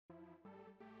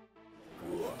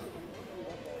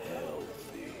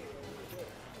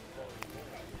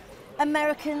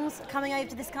Americans coming over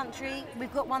to this country.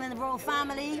 We've got one in the royal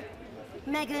family,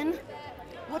 Meghan.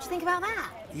 What do you think about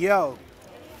that? Yo,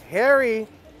 Harry,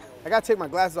 I gotta take my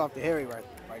glasses off to Harry right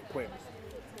quick.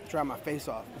 Dry my face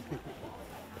off.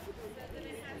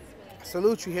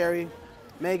 Salute you, Harry.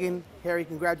 Meghan, Harry,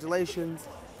 congratulations.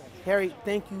 Harry,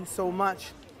 thank you so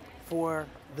much for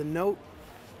the note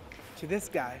to this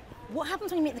guy. What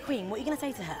happens when you meet the Queen? What are you going to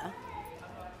say to her?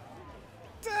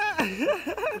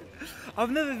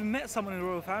 I've never even met someone in the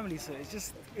royal family, so it's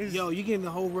just... Yo, you're getting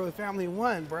the whole royal family in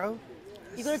one, bro.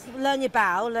 You've got to learn your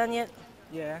bow, learn your...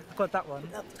 Yeah, I got that one.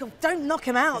 Don't knock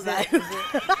him out, though.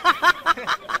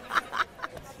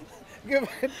 Give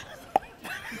it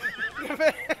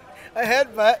a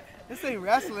headbutt. This ain't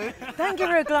wrestling. Don't give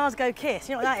her a Glasgow kiss.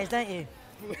 You know what that is, don't you?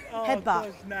 Oh, Headbutt.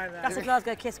 gosh, no. That's a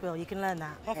Glasgow kiss, Will. You can learn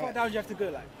that. How far down do you have to go,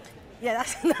 like? Yeah,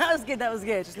 that was good. That was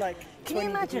good. Just like... Can you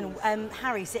imagine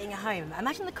Harry sitting at home?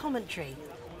 Imagine the commentary,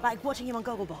 like watching him on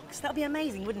Gogglebox. That would be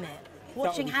amazing, wouldn't it?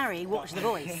 Watching Harry watch The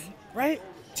Voice. Right?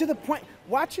 To the point,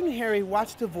 watching Harry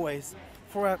watch The Voice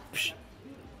for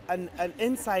an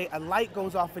insight, a light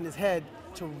goes off in his head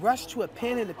to rush to a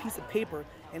pen and a piece of paper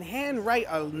and hand write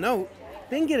a note,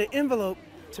 then get an envelope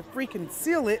to freaking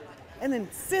seal it, and then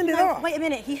send it off. Wait a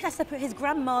minute, he has to put his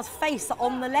grandma's face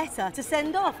on the letter to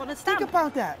send off on a stamp. Think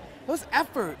about that. It was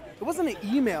effort. It wasn't an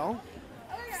email,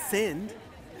 send.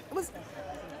 It was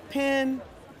pen,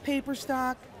 paper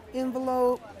stock,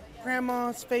 envelope,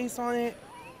 grandma's face on it,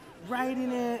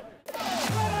 writing it.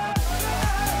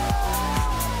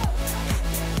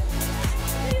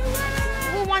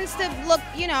 Who wants to look,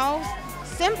 you know,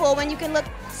 simple when you can look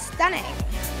stunning?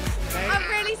 I'm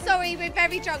really sorry, we're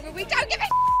very drunk, but we don't give a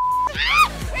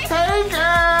Hey,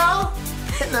 girl!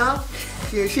 No,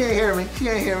 she ain't hear me. She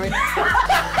ain't hear me.